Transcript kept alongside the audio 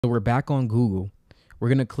So we're back on Google. We're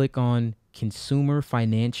going to click on Consumer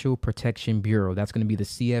Financial Protection Bureau. That's going to be the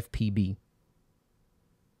CFPB.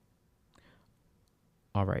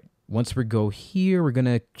 All right. Once we go here, we're going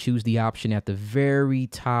to choose the option at the very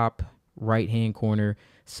top right-hand corner,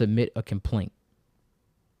 submit a complaint.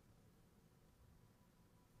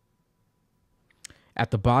 At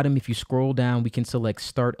the bottom, if you scroll down, we can select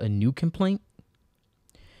start a new complaint.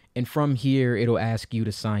 And from here, it'll ask you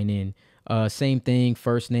to sign in. Same thing,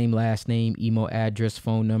 first name, last name, email address,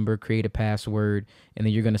 phone number, create a password, and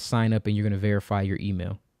then you're going to sign up and you're going to verify your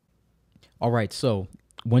email. All right, so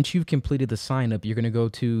once you've completed the sign up, you're going to go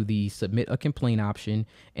to the submit a complaint option,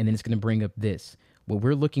 and then it's going to bring up this. What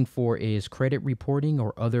we're looking for is credit reporting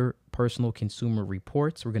or other personal consumer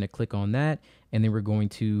reports. We're going to click on that, and then we're going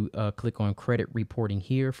to click on credit reporting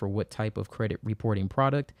here for what type of credit reporting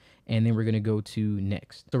product, and then we're going to go to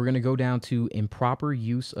next. So we're going to go down to improper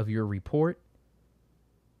use of your report,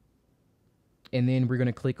 and then we're going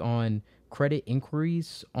to click on credit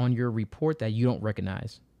inquiries on your report that you don't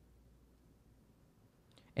recognize.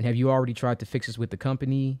 And have you already tried to fix this with the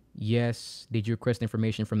company? Yes. Did you request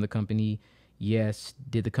information from the company? Yes.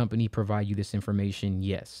 Did the company provide you this information?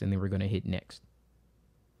 Yes. And then we're going to hit next.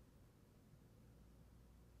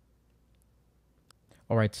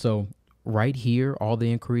 All right. So right here, all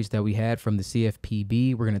the inquiries that we had from the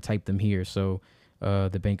CFPB, we're going to type them here. So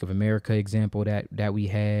the Bank of America example that we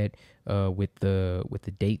had with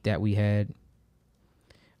the date that we had,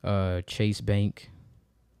 Chase Bank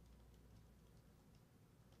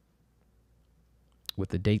with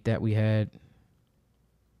the date that we had.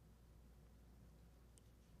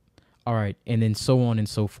 All right, and then so on and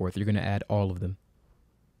so forth. You're going to add all of them.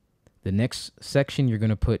 The next section, you're going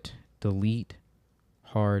to put delete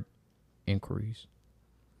hard inquiries.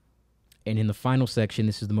 And in the final section,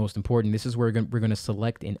 this is the most important. This is where we're going to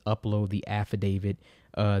select and upload the affidavit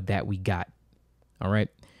that we got. All right,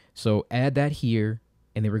 so add that here,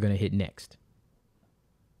 and then we're going to hit next.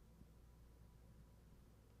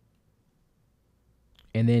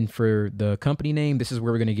 And then for the company name, this is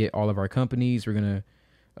where we're going to get all of our companies. We're going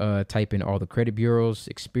to type in all the credit bureaus,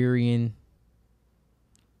 Experian.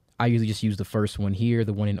 I usually just use the first one here,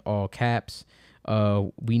 the one in all caps.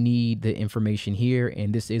 We need the information here,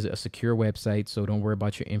 and this is a secure website, so don't worry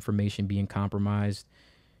about your information being compromised.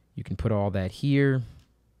 You can put all that here.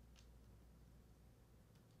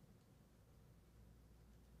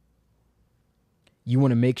 You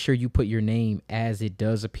want to make sure you put your name as it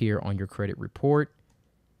does appear on your credit report.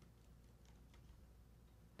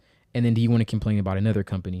 And then do you want to complain about another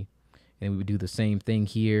company? And we would do the same thing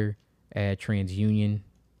here, add Transunion.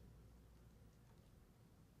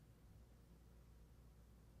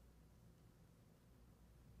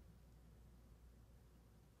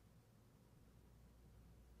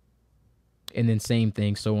 And then same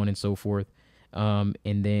thing, so on and so forth. And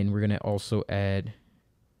then we're going to also add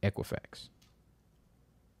Equifax.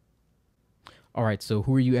 All right, so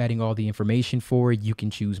who are you adding all the information for? You can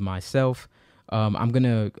choose myself. I'm going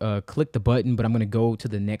to click the button, but I'm going to go to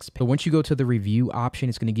the next. So once you go to the review option,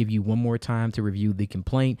 it's going to give you one more time to review the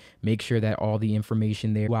complaint. Make sure that all the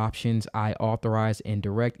information there, options I authorize and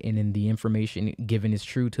direct, and then the information given is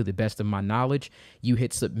true to the best of my knowledge. You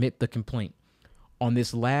hit submit the complaint. On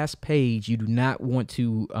this last page, you do not want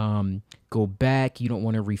to go back. You don't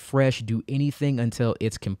want to refresh, do anything until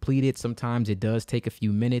it's completed. Sometimes it does take a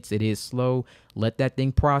few minutes. It is slow. Let that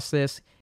thing process.